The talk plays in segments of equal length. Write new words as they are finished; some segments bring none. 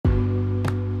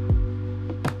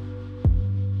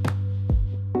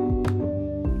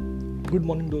Good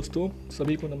morning दोस्तों,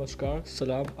 सभी को नमस्कार,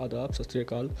 सलाम, आदाब, सत श्री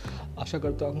अकाल। आशा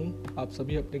करता हूँ आप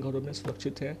सभी अपने घरों में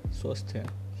सुरक्षित हैं, स्वस्थ हैं।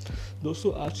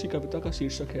 दोस्तों, आज की कविता का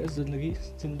शीर्षक है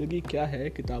जिंदगी क्या है,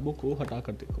 किताबों को हटा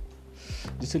कर देखो,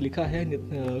 जिसे लिखा है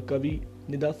कवि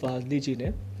निदा फाजली जी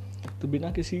ने। तो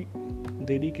बिना किसी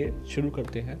देरी के शुरू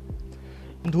करते हैं।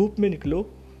 धूप में निकलो,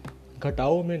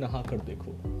 घटाओं में नहा कर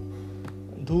देखो।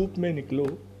 धूप में निकलो,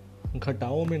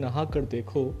 घटाओं में नहा कर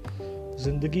देखो।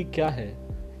 जिंदगी क्या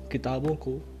है, किताबों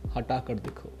को हटा कर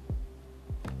देखो।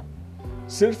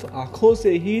 सिर्फ आंखों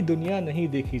से ही दुनिया नहीं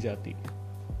देखी जाती।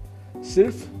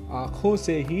 सिर्फ आंखों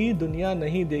से ही दुनिया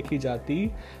नहीं देखी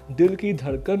जाती। दिल की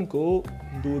धड़कन को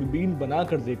दूरबीन बना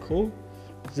कर देखो।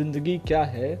 जिंदगी क्या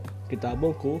है,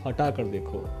 किताबों को हटा कर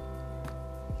देखो।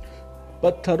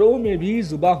 पत्थरों में भी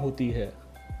जुबां होती है।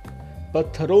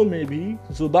 पत्थरों में भी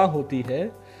जुबां होती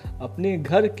है। अपने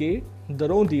घर के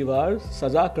दरों दीवार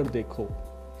सजा कर देखो।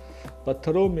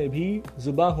 पत्थरों में भी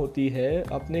जुबां होती है।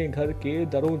 अपने घर के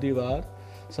दरों दीवार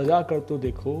सजा कर तो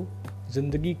देखो।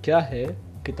 जिंदगी क्या है,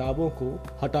 किताबों को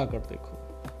हटा कर देखो।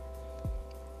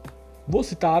 वो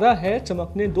सितारा है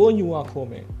चमकने दो यूं आंखों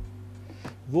में।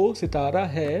 वो सितारा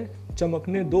है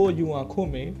चमकने दो यूं आंखों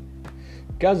में।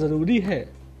 क्या जरूरी है,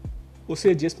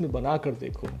 उसे जिस्म बना कर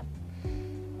देखो।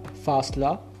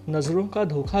 फासला नजरों का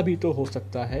धोखा भी तो हो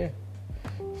सकता है।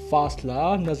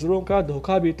 फासला नजरों का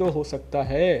धोखा भी तो हो सकता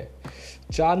है।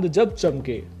 चांद जब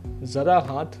चमके जरा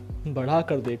हाथ बढ़ा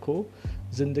कर देखो।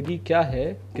 जिंदगी क्या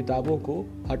है, किताबों को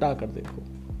हटा कर देखो।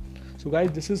 So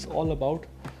guys, this is all about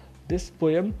this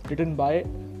poem written by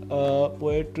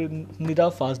poet Nida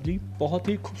Fazli. बहुत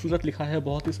ही खूबसूरत लिखा है,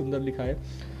 बहुत ही सुंदर लिखा है।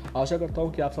 आशा करता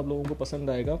हूँ कि आप सब लोगों को पसंद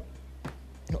आएगा।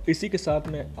 इसी के साथ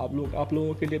मैं आप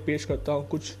लोगों के लिए पेश करता हूँ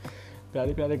कुछ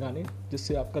प्यारे प्यारे गाने,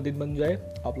 जिससे आपका दिन बन जाए,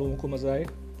 आप लोगों को मज़ा आए।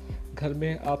 घर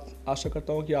में आप आशा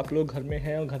करता हूँ कि आप लोग घर में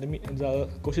हैं और घर में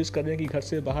कोशिश करें कि घर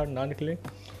से बाहर ना निकलें,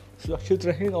 सुरक्षित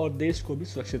रहें और देश को भी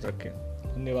सुरक्षित रखें।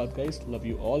 धन्यवाद guys, love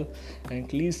you all and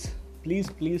please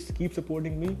please please keep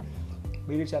supporting me.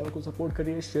 मेरे चैनल को सपोर्ट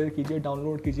करिए, शेयर कीजिए,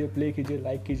 डाउनलोड कीजिए, प्ले कीजिए,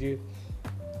 लाइक कीजिए।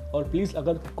 और प्लीज़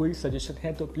अगर कोई सजेशन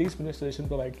है तो प्लीज़ मुझे सजेशन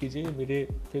प्रोवाइड कीजिए। मेरे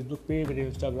फेसबुक पे, मेरे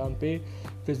इंस्टाग्राम पे,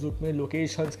 फेसबुक में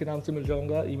लोकेश हंस के नाम से मिल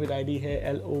जाऊँगा। ईमेल आईडी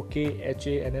है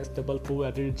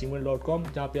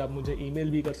LOKHANS44@gmail.com, जहाँ पे आप मुझे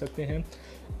ईमेल भी कर सकते हैं।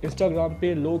 इंस्टाग्राम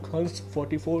पे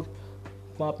लोकहंस44,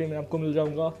 वहाँ पे मैं आपको मिल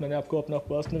जाऊँगा। मैंने आपको अपना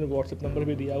पर्सनल व्हाट्सएप नंबर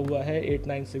भी दिया हुआ है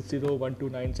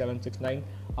 8960129769।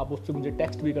 आप उससे मुझे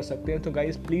टेक्स्ट भी कर सकते हैं। तो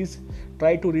guys, please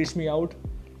try to reach me out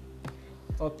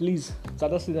और प्लीज़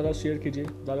ज़्यादा से ज़्यादा शेयर कीजिए,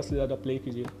 ज़्यादा से ज़्यादा प्ले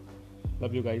कीजिए।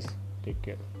 Love you guys, take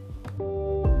care.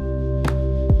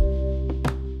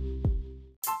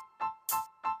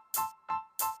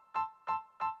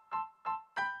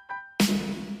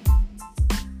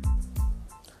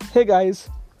 Hey guys,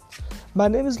 my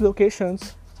name is Lokesh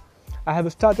Hans. I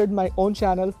have started my own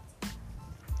channel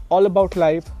all about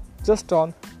life just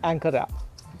on Anchor app.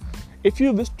 If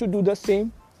you wish to do the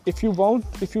same, if you want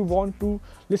to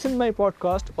listen my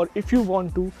podcast, or if you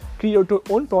want to create your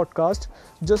own podcast,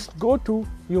 just go to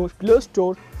your Play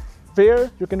Store where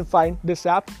you can find this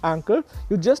app Anchor.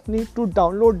 You just need to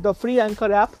download the free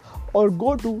Anchor app or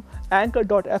go to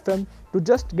anchor.fm to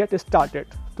just get started.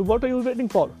 So what are you waiting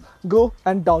for? Go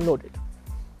and download it.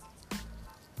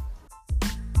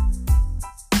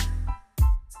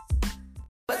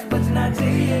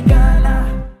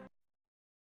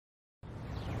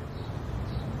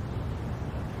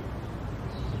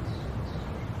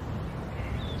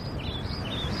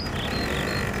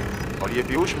 और ये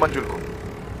पीयूष मंजुल को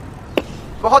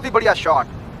बहुत ही बढ़िया shot,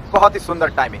 बहुत ही सुंदर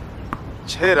timing,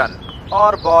 6 run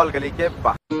और ball गली के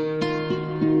बाहर।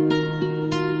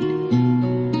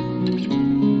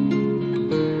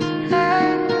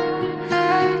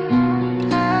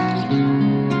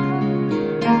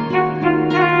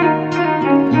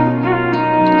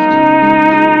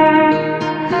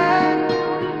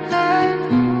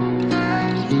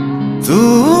 तू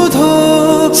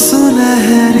धूप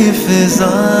सुनहरी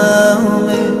फिजाओं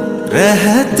में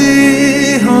रहती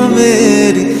हो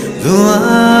मेरी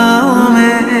दुआओं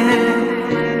में।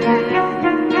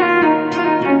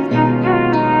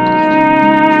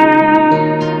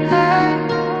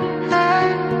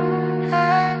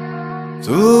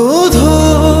 तू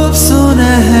धूप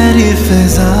सुनहरी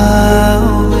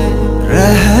फिजाओं में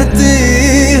रहती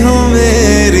हो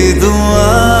मेरी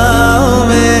दुआओं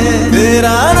में।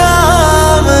 तेरा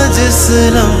नाम जिस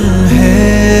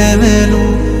लम्हे में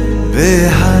लूं,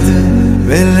 बेहद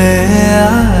मिले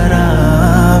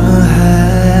आराम है।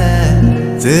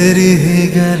 तेरी ही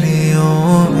गलियों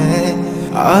में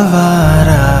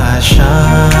आवारा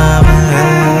शाम है।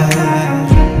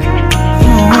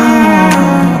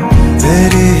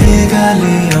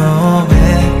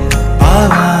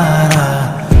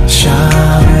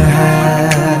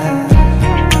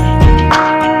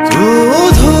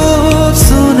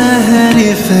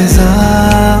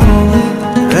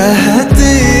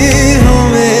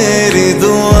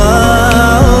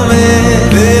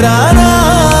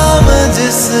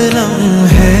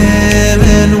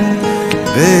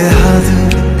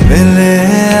 मिले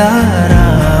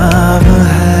आराम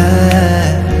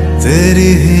है,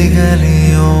 तेरी ही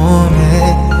गलियों में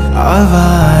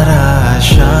आवारा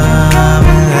शाम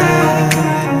है।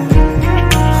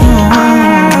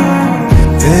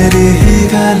 तेरी ही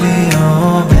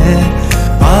गलियों में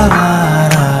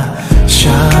आवारा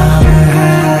शाम है।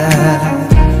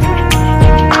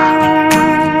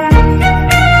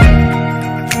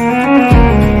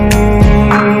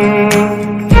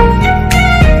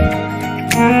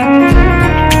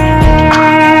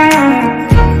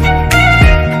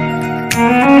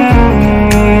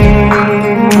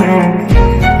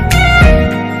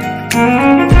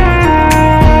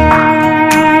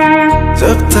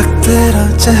 जब तक तेरा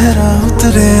चेहरा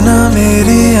उतरे ना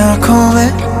मेरी आंखों में,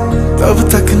 तब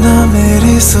तक ना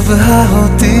मेरी सुबह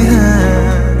होती है।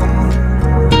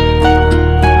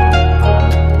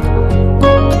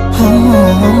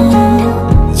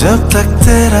 जब तक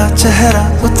तेरा चेहरा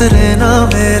उतरे ना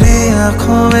मेरी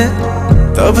आंखों में,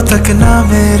 तब तक ना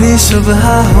मेरी सुबह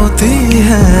होती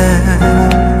है।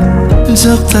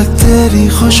 जब तक तेरी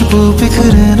खुशबू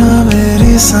बिखरे ना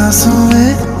मेरी सांसों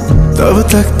में, तब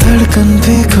तक धड़कन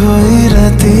भी खोई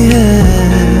रहती है।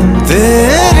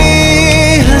 तेरी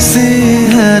हंसी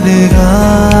है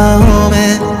निगाहों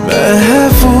में,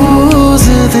 महफूज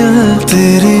दिल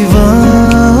तेरी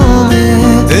बाहों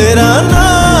में। तेरा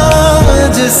नाम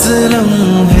जिस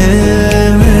लम्हे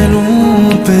में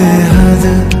लूं बेहद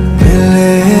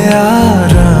मिले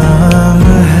आराम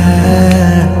है,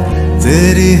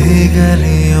 तेरी ही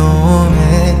गलियों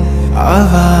में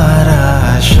आवारा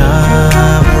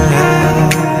शाम है।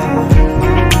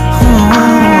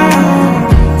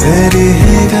 तेरी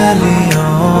ही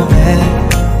गलियों में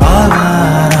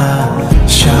आवारा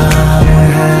शाम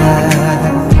है।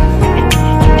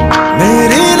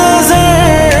 मेरी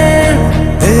नजर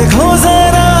देखो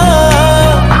जरा,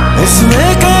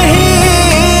 इसमें कहीं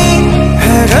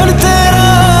है घर तेरा।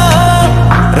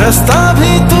 रास्ता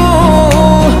भी तू,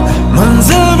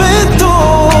 मंजिल भी तू,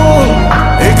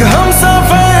 एक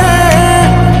हमसफर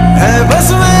है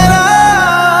बस मेरा।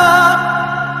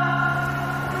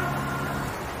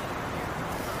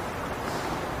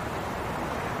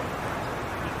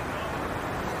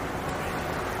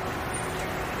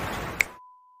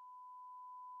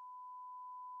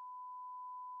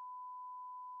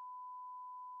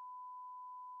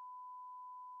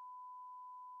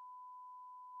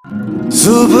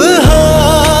 सुबह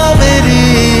मेरी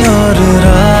और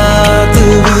रात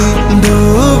भी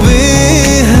डूबी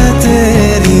है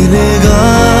तेरी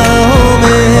निगाहों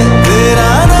में।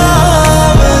 तेरा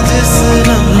नाम जिस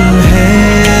लम्हे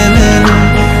में लूं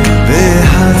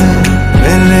बेहद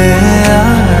मिले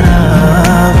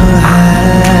आराम है,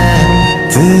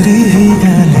 तेरी ही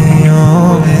गलियों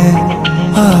में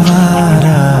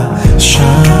आवारा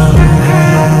शाम है।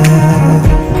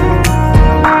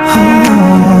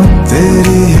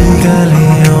 तेरी ही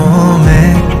गलियों में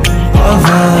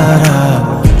आवारा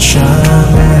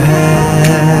शाम है।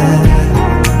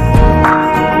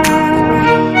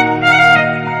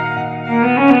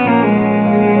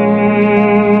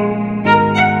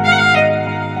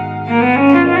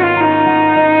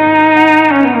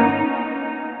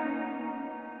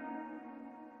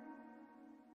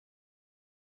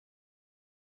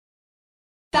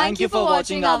 Thank you for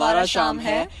watching Avara Sham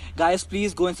Hai. Guys,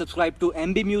 please go and subscribe to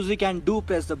MB Music and do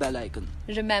press the bell icon.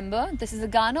 Remember, this is a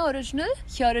Ghana original.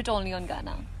 Hear it only on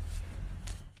Ghana.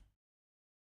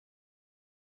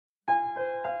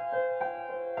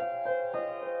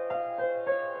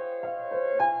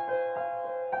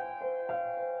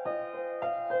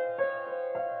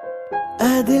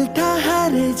 ऐ दिल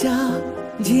ठहर जा,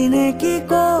 जीने की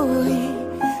कोई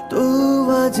तू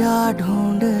वजह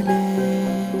ढूंढ ले।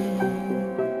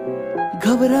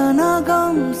 घबराना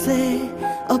गम से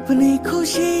अपनी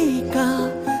खुशी का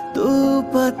तू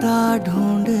पता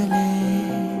ढूंढ ले।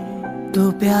 तू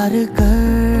प्यार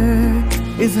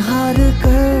कर, इजहार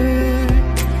कर,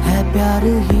 है प्यार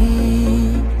ही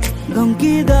गम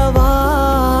की दवा।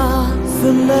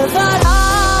 सुन ले जरा,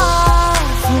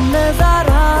 सुन ले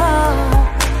जरा,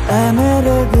 ऐ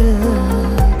मेरे दिल,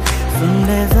 सुन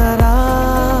ले जरा,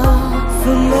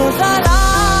 सुन ले जरा,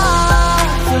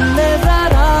 सुन ले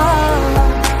जरा,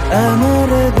 ऐ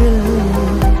मेरे दिल,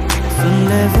 सुन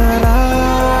ले जरा।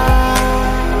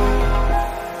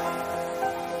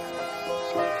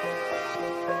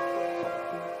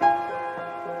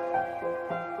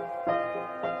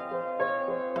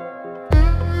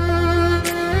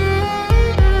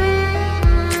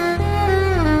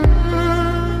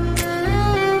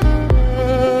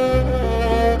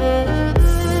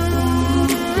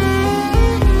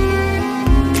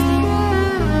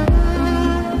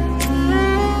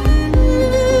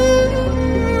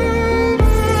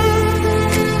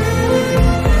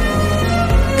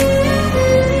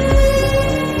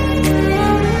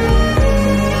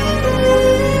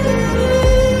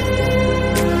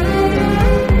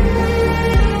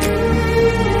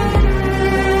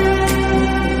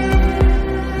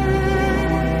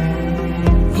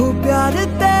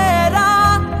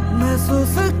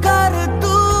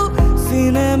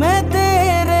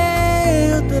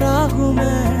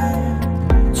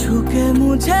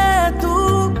 तू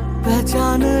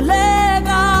पहचान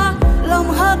लेगा,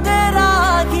 लम्हा तेरा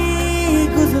ही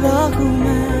गुजरा हूँ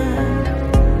मैं।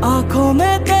 आंखों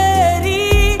में तेरी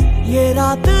ये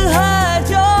रात है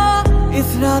जो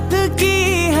इस रात की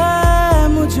है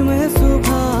मुझ में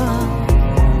सुबह।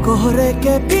 कोहरे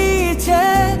के पीछे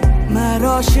मैं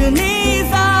रोशनी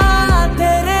सा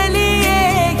तेरे लिए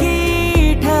ही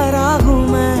ठहरा हूँ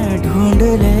मैं। ढूंढ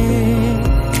ले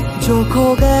जो खो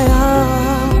गया,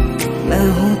 मैं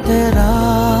हूँ तेरा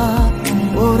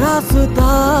वो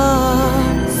रास्ता।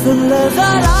 सुन ले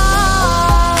जरा,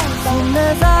 सुन ले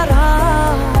जरा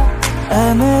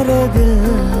ऐ मेरे दिल,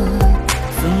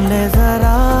 सुन ले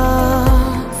जरा,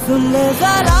 सुन ले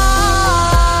जरा,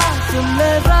 सुन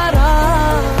ले जरा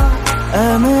ऐ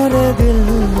मेरे दिल,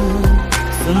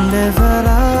 सुन ले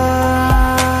जरा।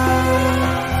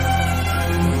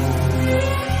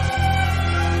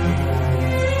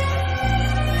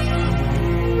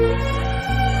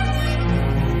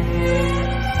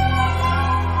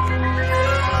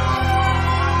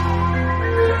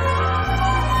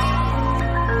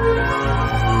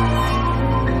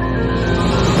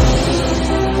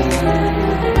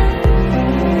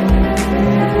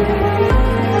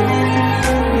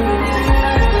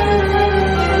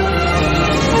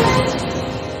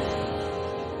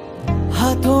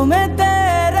 हाथों में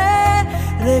तेरे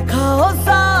रेखाओं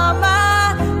सा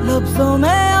मैं, लफ्जों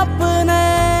में अपने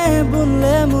बुन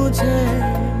ले मुझे।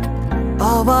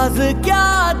 आवाज क्या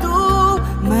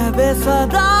दूं मैं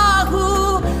बेसदा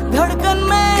हूँ, धड़कन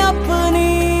में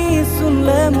अपनी सुन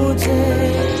ले मुझे।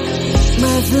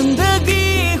 मैं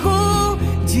जिंदगी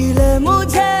हूँ जी ले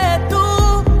मुझे तू,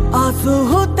 आंसू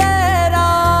हूँ तेरा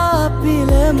पी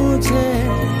ले मुझे।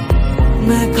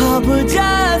 मैं ख्वाब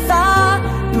जैसा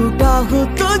टूटा हूँ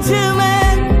तुझ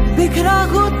में, बिखरा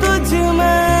हूँ तुझ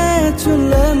में, चुन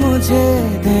ले मुझे।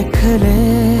 देख ले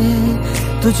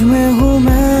तुझ में हूँ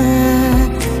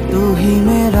मैं, तू ही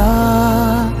मेरा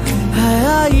है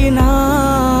आईना।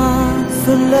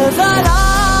 सुन ले जरा,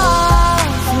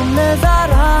 सुन ले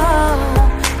जरा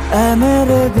ऐ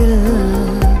मेरे दिल,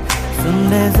 सुन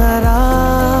ले जरा,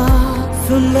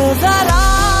 सुन ले जरा,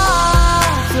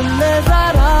 सुन ले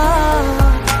जरा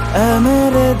ऐ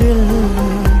मेरे दिल,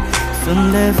 सुन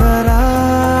ले जरा।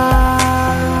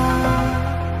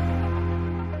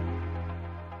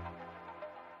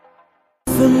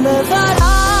 सुन ले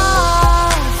जरा,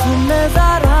 सुन ले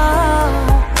जरा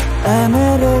ऐ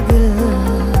मेरे दिल,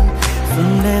 सुन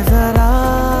ले जरा।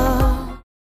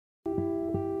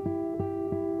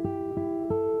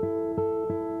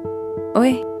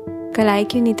 ओए, कल आए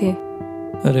क्यों नहीं थे?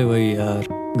 अरे वही यार,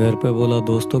 घर पे बोला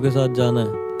दोस्तों के साथ जाना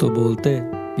है तो बोलते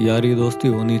यारी दोस्ती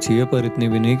होनी चाहिए, पर इतनी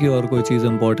भी नहीं कि और कोई चीज़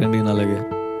इम्पोर्टेंट ही ना लगे।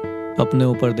 अपने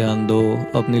ऊपर ध्यान दो,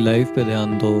 अपनी लाइफ पे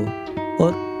ध्यान दो।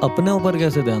 और अपने ऊपर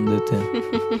कैसे ध्यान देते हैं?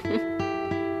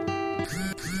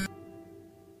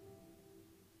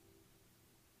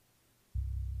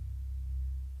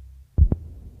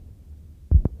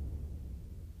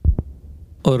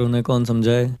 और उन्हें कौन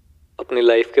समझाए? अपनी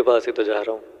लाइफ के पास ही तो जा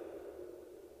रहा हूँ।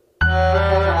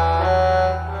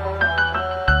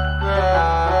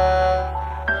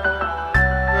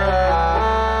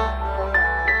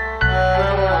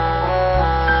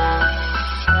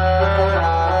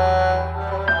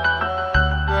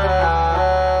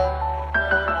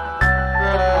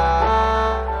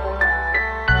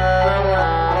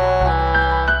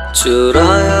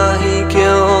 चुराया ही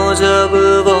क्यों जब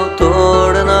वो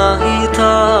तोड़ना ही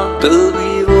था, दिल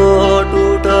भी वो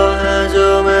टूटा है जो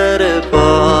मेरे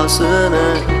पास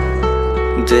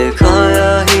नहीं।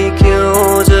 दिखाया ही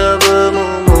क्यों जब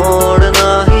मुंह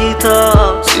मोड़ना ही था,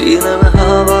 सीने में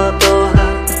हवा तो है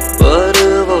पर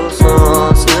वो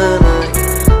सांस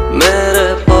नहीं। मेरे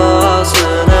पास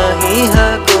नहीं है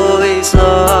कोई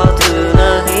साथ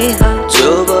नहीं है,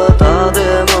 जो बता दे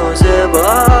मुझे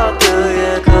बात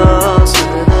ये खास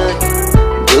नहीं।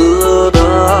 दिल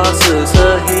उदास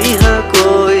सही है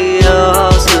कोई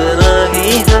आस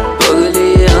नहीं है,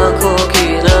 पगली आंखों की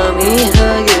नमी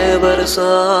है ये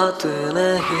बरसात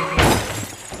नहीं।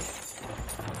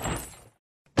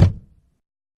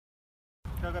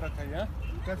 क्या कर रखा है?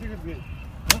 कैसी गिर गई?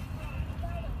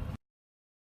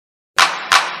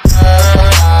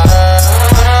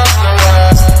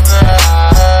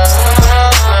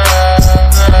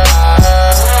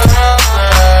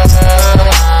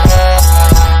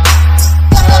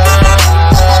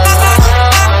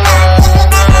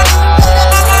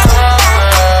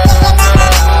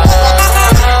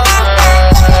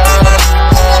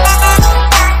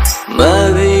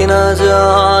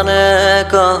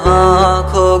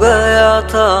 कहाँ खो गया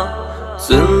था,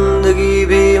 जिंदगी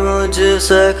भी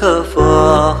मुझसे खफा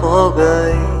हो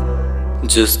गई।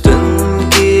 जिस दिन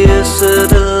की इस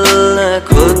दिल ने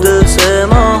खुद से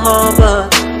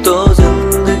मोहब्बत, तो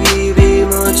जिंदगी भी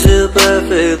मुझ पे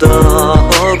फिदा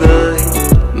हो गई।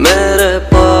 मेरे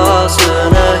पास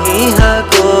नहीं है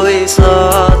कोई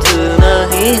साथ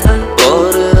नहीं है,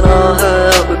 और ना है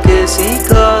अब किसी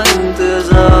का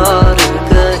इंतजार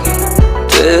कहीं।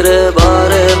 तेरे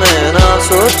बारे में ना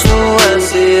सोचूं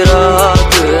ऐसी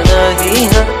रात नहीं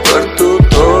है, पर तू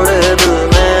तोड़े दिल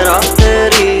मेरा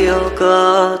तेरी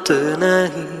औकात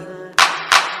नहीं।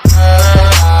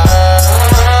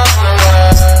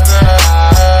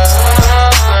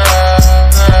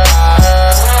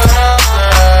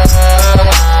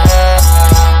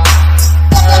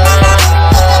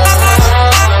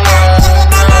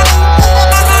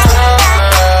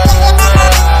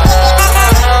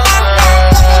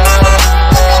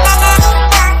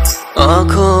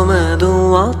 आंखों में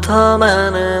धुआं था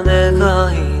मैंने देखा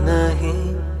ही नहीं,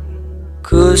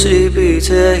 खुशी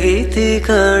पीछे ही थी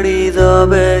खड़ी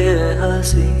दबे ये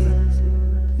हंसी।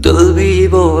 दिल भी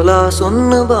बोला सुन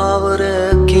बावरे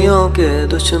अखियों के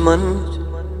दुश्मन,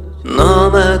 ना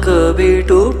मैं कभी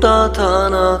टूटा था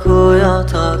ना खोया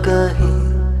था कहीं।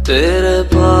 तेरे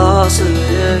पास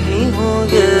यही हूँ,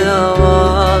 ये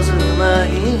आवाज मैं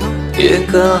ही हूँ, ये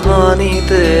कहानी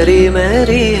तेरी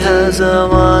मेरी है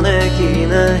ज़माने की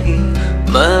नहीं।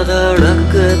 मैं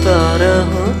धड़कता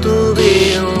रहूं तू भी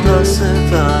यूं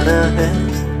हंसता रहे,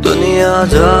 दुनिया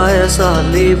जाए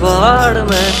साली बाढ़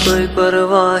में कोई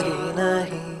परवाह ही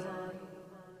नहीं।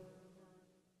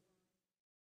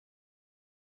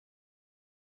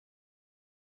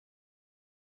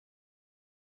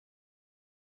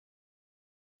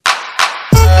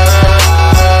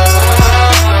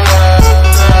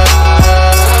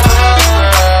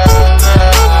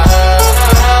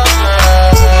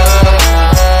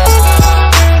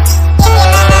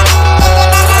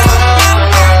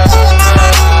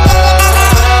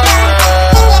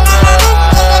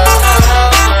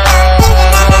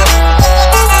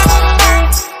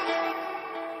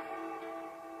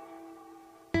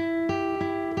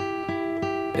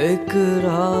 एक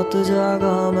रात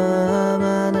जागा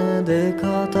मैंने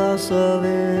देखा था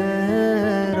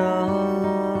सवेरा,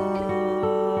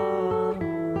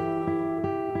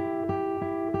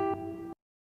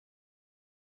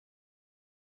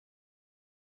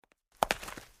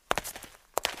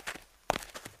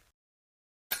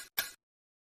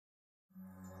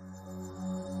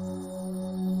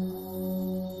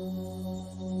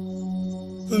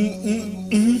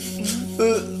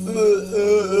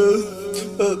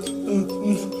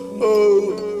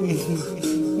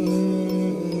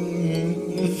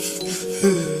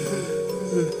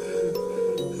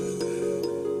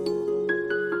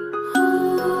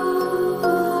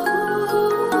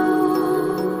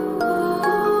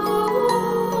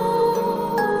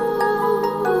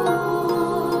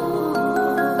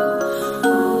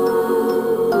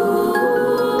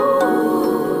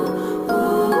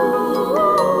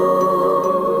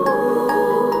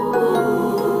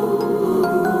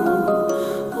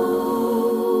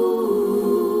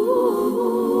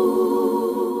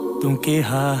 तू के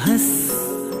हा हंस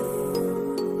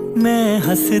मैं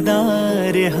हंसदा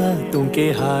रहा, तू के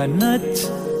हा नच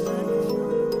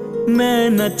मैं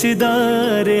नचदा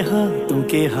रहा, तू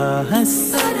के हा हंस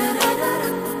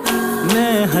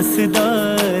मैं हंसदा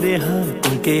रहा,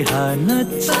 तू के हा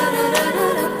नच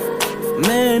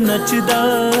मैं नचदा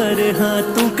रहा।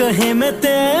 तू कहे मैं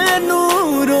तेनू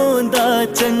रोंदा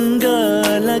चंगा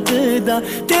लगदा,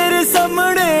 तेरे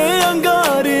सामने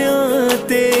अंगारियां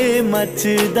ते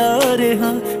मचदा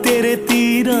रहा। तेरे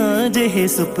तीरां जेहे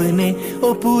सुपने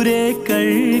ओ पूरे कर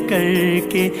कर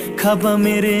के ख्वाबां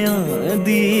मेरे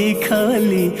आंदी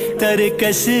खाली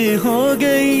तरकश हो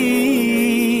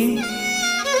गई।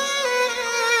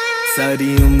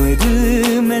 सारी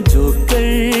उम्र मैं जो कर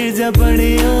जा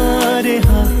बनिया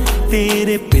रहा,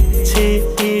 तेरे पीछे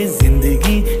ये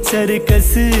जिंदगी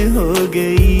सरकस हो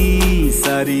गई।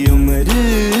 सारी उम्र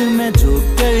मैं जो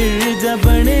कर जा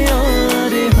बनिया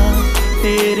रहा,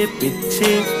 तेरे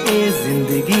पीछे ये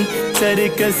जिंदगी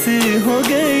सरकस हो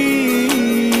गई।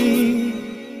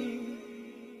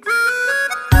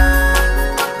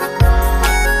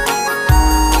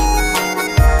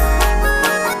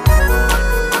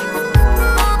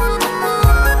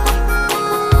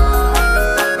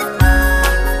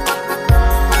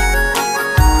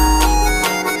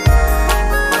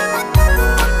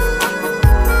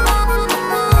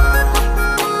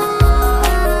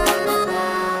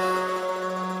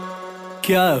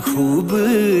 क्या खूब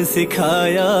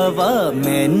सिखाया वा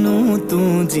मैनू तू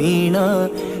जीना,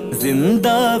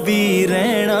 जिंदा भी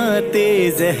रहना ते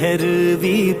जहर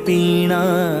भी पीना।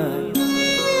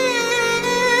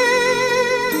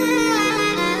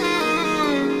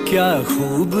 क्या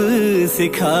खूब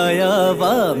सिखाया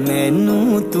वा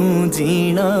मैनू तू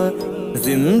जीना,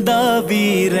 जिंदा भी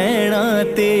रहना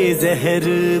ते जहर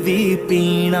भी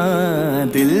पीना।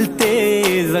 दिल ते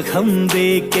जख्म दे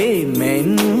के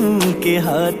मैनू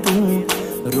कहा तू,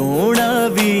 रोना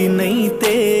भी नहीं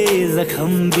ते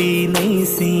जख्म भी नहीं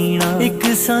सीना।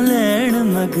 एक सा लैन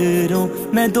मगरों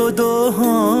मैं दो दो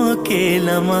हों के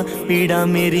लवां, पीड़ा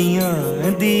मेरियां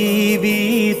दी भी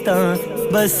तां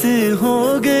बस हो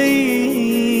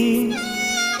गई।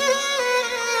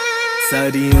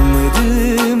 सारी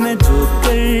उम्र मैं जो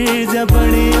कर जा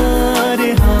बनिया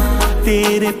रहा,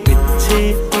 तेरे पीछे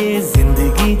ये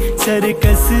जिंदगी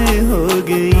सरकस हो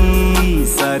गई।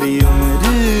 सारी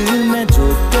उम्र मैं जो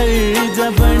कर जा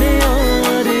बनिया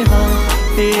रहा,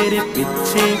 तेरे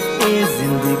पीछे ये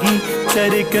जिंदगी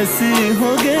सरकस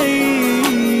हो गई।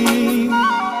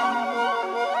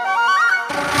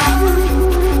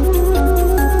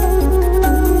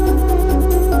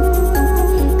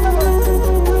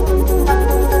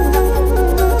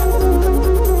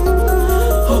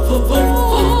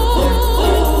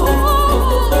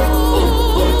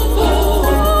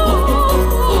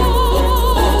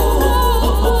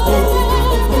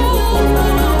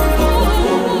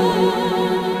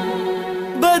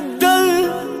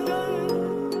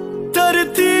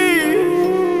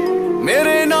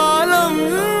 मेरे नालम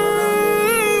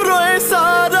रोए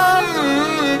सारा,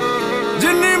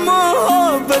 जिन्नी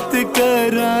मोहब्बत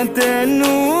करा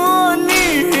तेनू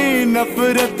नी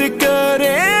नफरत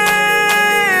करे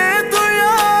तू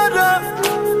यारा।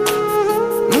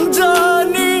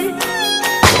 जानी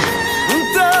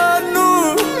तेनू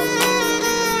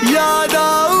याद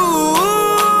आऊ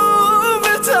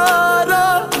बेचारा।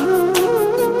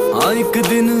 हाँ एक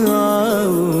दिन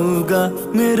आऊगा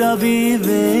मेरा भी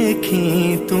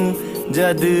वेखी तू,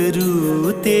 जद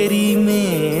रू तेरी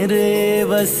मेरे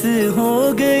बस हो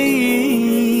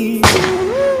गई।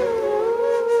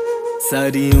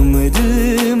 सारी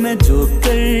उम्र मैं जो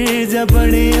कर जा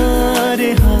बनिया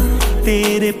रहा,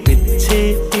 तेरे पीछे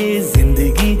ये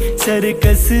जिंदगी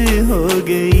सरकस हो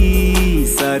गई।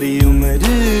 सारी उम्र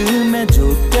मैं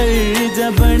जो कर जा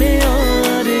बनिया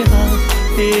रहा,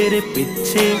 तेरे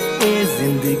पीछे ये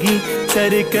जिंदगी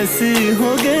सरकस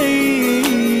हो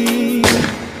गई।